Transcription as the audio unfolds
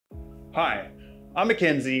Hi, I'm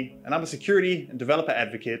Mackenzie, and I'm a security and developer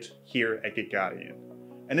advocate here at GitGuardian.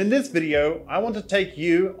 And in this video, I want to take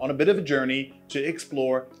you on a bit of a journey to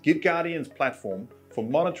explore GitGuardian's platform for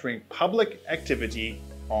monitoring public activity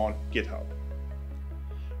on GitHub.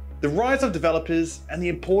 The rise of developers and the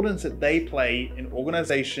importance that they play in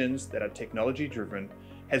organizations that are technology-driven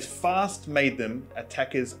has fast made them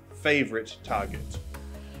attackers' favorite target.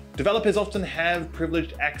 Developers often have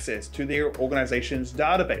privileged access to their organization's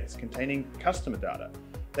database containing customer data.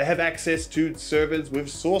 They have access to servers with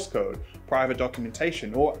source code, private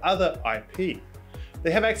documentation, or other IP.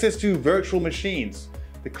 They have access to virtual machines,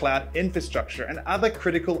 the cloud infrastructure, and other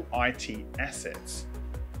critical IT assets.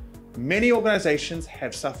 Many organizations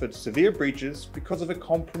have suffered severe breaches because of a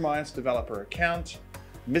compromised developer account,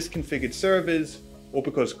 misconfigured servers, or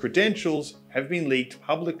because credentials have been leaked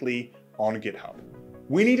publicly on GitHub.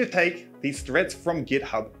 We need to take these threats from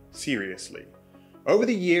GitHub seriously. Over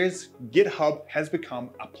the years, GitHub has become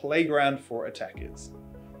a playground for attackers.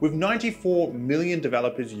 With 94 million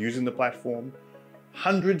developers using the platform,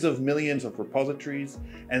 hundreds of millions of repositories,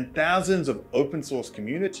 and thousands of open source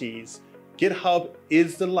communities, GitHub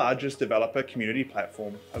is the largest developer community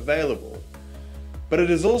platform available. But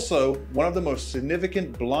it is also one of the most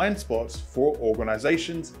significant blind spots for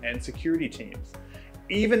organizations and security teams,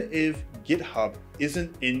 even if GitHub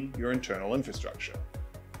isn't in your internal infrastructure.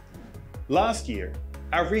 Last year,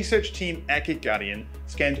 our research team at GitGuardian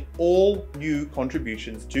scanned all new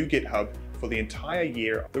contributions to GitHub for the entire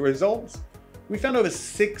year. The results? We found over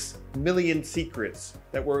 6 million secrets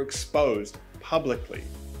that were exposed publicly.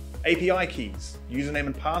 API keys, username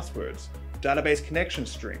and passwords, database connection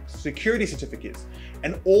strings, security certificates,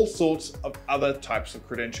 and all sorts of other types of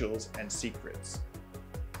credentials and secrets.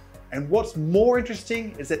 And what's more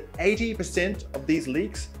interesting is that 80% of these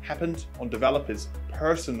leaks happened on developers'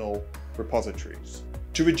 personal repositories.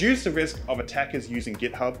 To reduce the risk of attackers using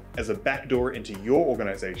GitHub as a backdoor into your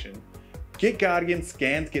organization, GitGuardian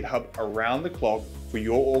scans GitHub around the clock for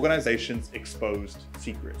your organization's exposed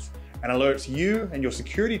secrets and alerts you and your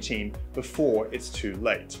security team before it's too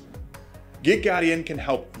late. GitGuardian can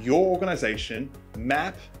help your organization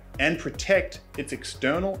map and protect its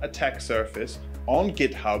external attack surface on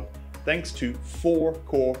GitHub thanks to 4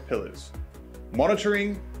 core pillars: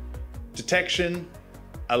 monitoring, detection,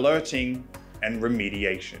 alerting, and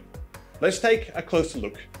remediation. Let's take a closer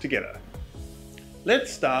look together.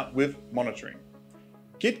 Let's start with monitoring.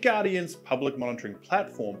 GitGuardian's public monitoring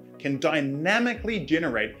platform can dynamically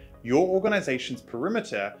generate your organization's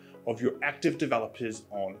perimeter of your active developers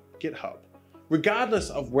on GitHub, regardless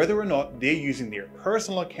of whether or not they're using their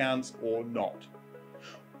personal accounts or not.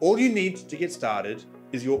 All you need to get started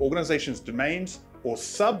is your organization's domains or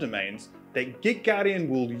subdomains that GitGuardian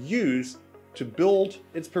will use to build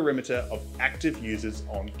its perimeter of active users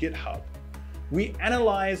on GitHub. We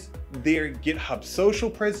analyze their GitHub social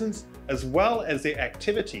presence as well as their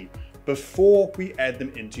activity before we add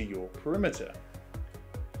them into your perimeter.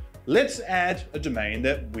 Let's add a domain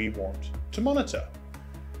that we want to monitor.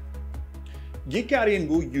 GitGuardian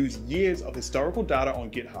will use years of historical data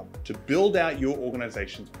on GitHub to build out your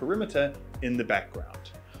organization's perimeter in the background.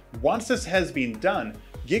 Once this has been done,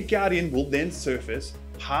 GitGuardian will then surface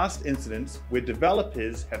past incidents where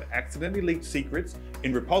developers have accidentally leaked secrets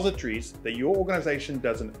in repositories that your organization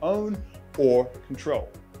doesn't own or control.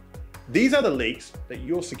 These are the leaks that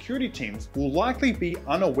your security teams will likely be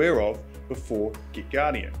unaware of before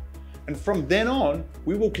GitGuardian. And from then on,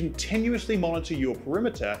 we will continuously monitor your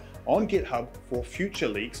perimeter on GitHub for future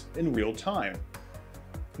leaks in real time.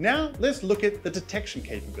 Now let's look at the detection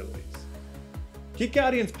capabilities.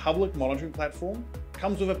 GitGuardian's public monitoring platform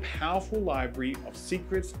comes with a powerful library of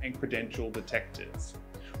secrets and credential detectors.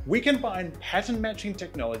 We combine pattern matching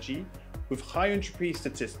technology with high entropy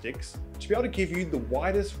statistics to be able to give you the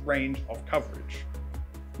widest range of coverage.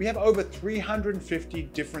 We have over 350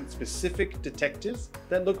 different specific detectors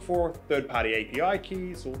that look for third-party API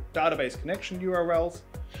keys or database connection URLs,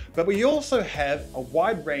 but we also have a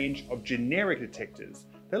wide range of generic detectors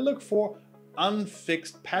that look for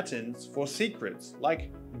unfixed patterns for secrets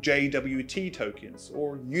like JWT tokens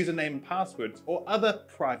or username and passwords or other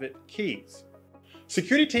private keys.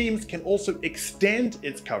 Security teams can also extend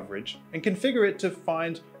its coverage and configure it to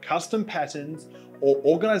find custom patterns or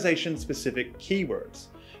organization-specific keywords.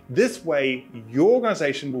 This way, your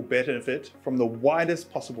organization will benefit from the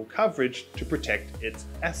widest possible coverage to protect its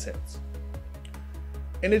assets.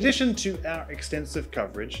 In addition to our extensive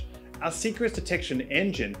coverage, our secrets detection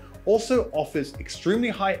engine also offers extremely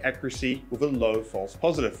high accuracy with a low false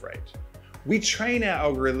positive rate. We train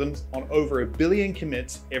our algorithms on over 1 billion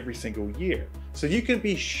commits every single year, so you can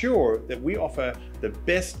be sure that we offer the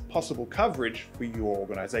best possible coverage for your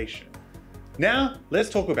organization. Now, let's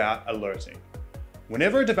talk about alerting.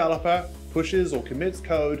 Whenever a developer pushes or commits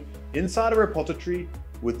code inside a repository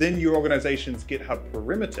within your organization's GitHub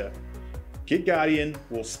perimeter, GitGuardian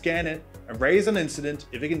will scan it and raise an incident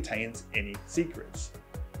if it contains any secrets.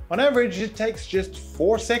 On average, it takes just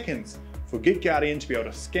 4 seconds for GitGuardian to be able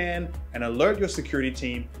to scan and alert your security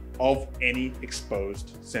team of any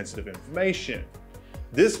exposed sensitive information.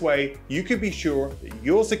 This way, you can be sure that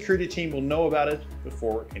your security team will know about it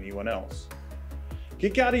before anyone else.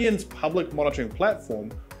 GitGuardian's public monitoring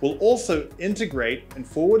platform will also integrate and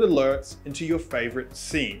forward alerts into your favorite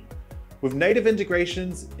scene. With native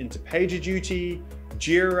integrations into PagerDuty,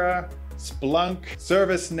 Jira, Splunk,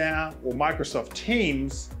 ServiceNow, or Microsoft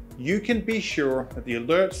Teams, you can be sure that the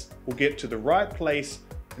alerts will get to the right place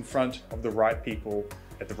in front of the right people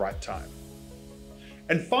at the right time.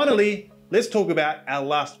 And finally, let's talk about our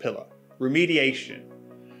last pillar, remediation.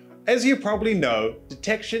 As you probably know,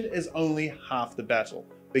 detection is only half the battle,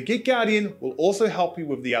 but GitGuardian will also help you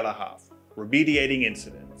with the other half, remediating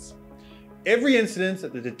incidents. Every incident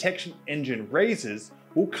that the detection engine raises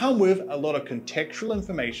will come with a lot of contextual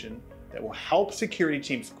information that will help security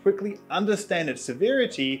teams quickly understand its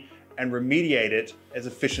severity and remediate it as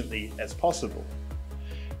efficiently as possible.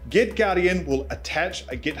 GitGuardian will attach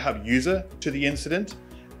a GitHub user to the incident,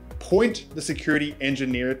 point the security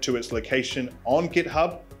engineer to its location on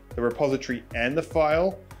GitHub, the repository and the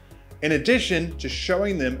file, in addition to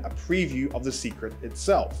showing them a preview of the secret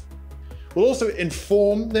itself. We'll also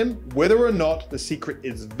inform them whether or not the secret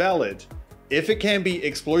is valid, if it can be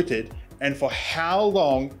exploited, and for how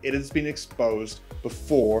long it has been exposed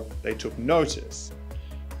before they took notice.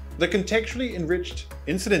 The contextually enriched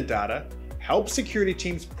incident data helps security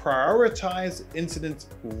teams prioritize incidents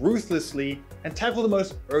ruthlessly and tackle the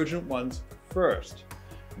most urgent ones first,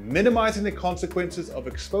 minimizing the consequences of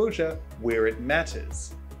exposure where it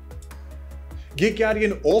matters.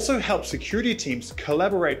 GitGuardian also helps security teams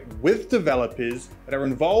collaborate with developers that are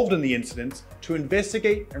involved in the incidents to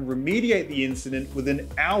investigate and remediate the incident within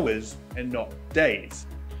hours and not days.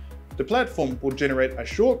 The platform will generate a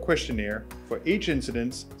short questionnaire for each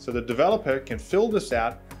incident so the developer can fill this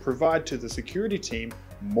out and provide to the security team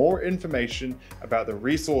more information about the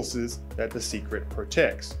resources that the secret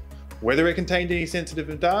protects, whether it contained any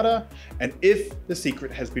sensitive data, and if the secret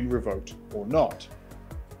has been revoked or not.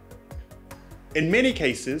 In many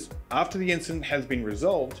cases, after the incident has been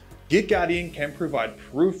resolved, GitGuardian can provide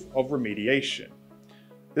proof of remediation.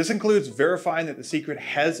 This includes verifying that the secret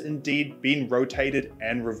has indeed been rotated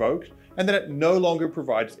and revoked, and that it no longer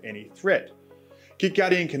provides any threat.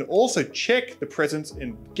 GitGuardian can also check the presence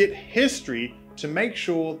in Git history to make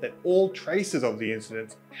sure that all traces of the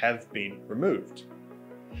incident have been removed.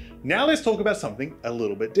 Now let's talk about something a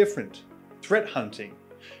little bit different, threat hunting.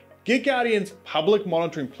 GitGuardian's public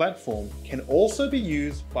monitoring platform can also be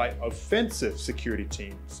used by offensive security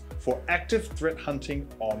teams for active threat hunting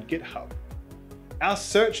on GitHub. Our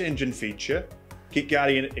search engine feature,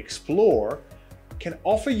 GitGuardian Explore, can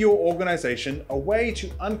offer your organization a way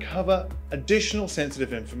to uncover additional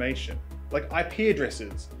sensitive information, like IP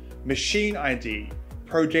addresses, machine ID,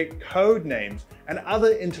 project code names, and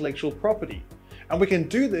other intellectual property. And we can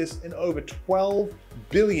do this in over 12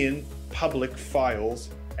 billion public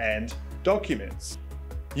files and documents.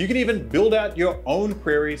 You can even build out your own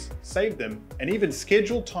queries, save them, and even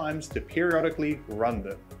schedule times to periodically run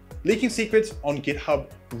them. Leaking secrets on GitHub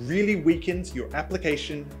really weakens your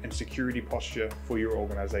application and security posture for your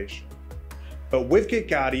organization. But with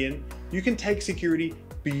GitGuardian, you can take security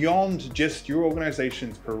beyond just your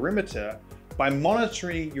organization's perimeter by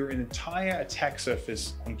monitoring your entire attack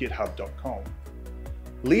surface on github.com.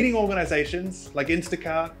 Leading organizations like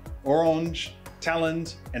Instacart, Orange,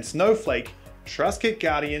 Talend, and Snowflake trust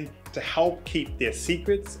GitGuardian to help keep their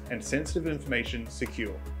secrets and sensitive information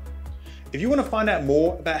secure. If you want to find out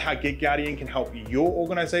more about how GitGuardian can help your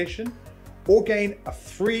organization, or gain a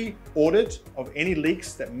free audit of any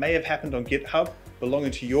leaks that may have happened on GitHub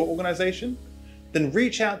belonging to your organization, then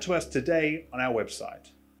reach out to us today on our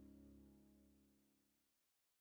website.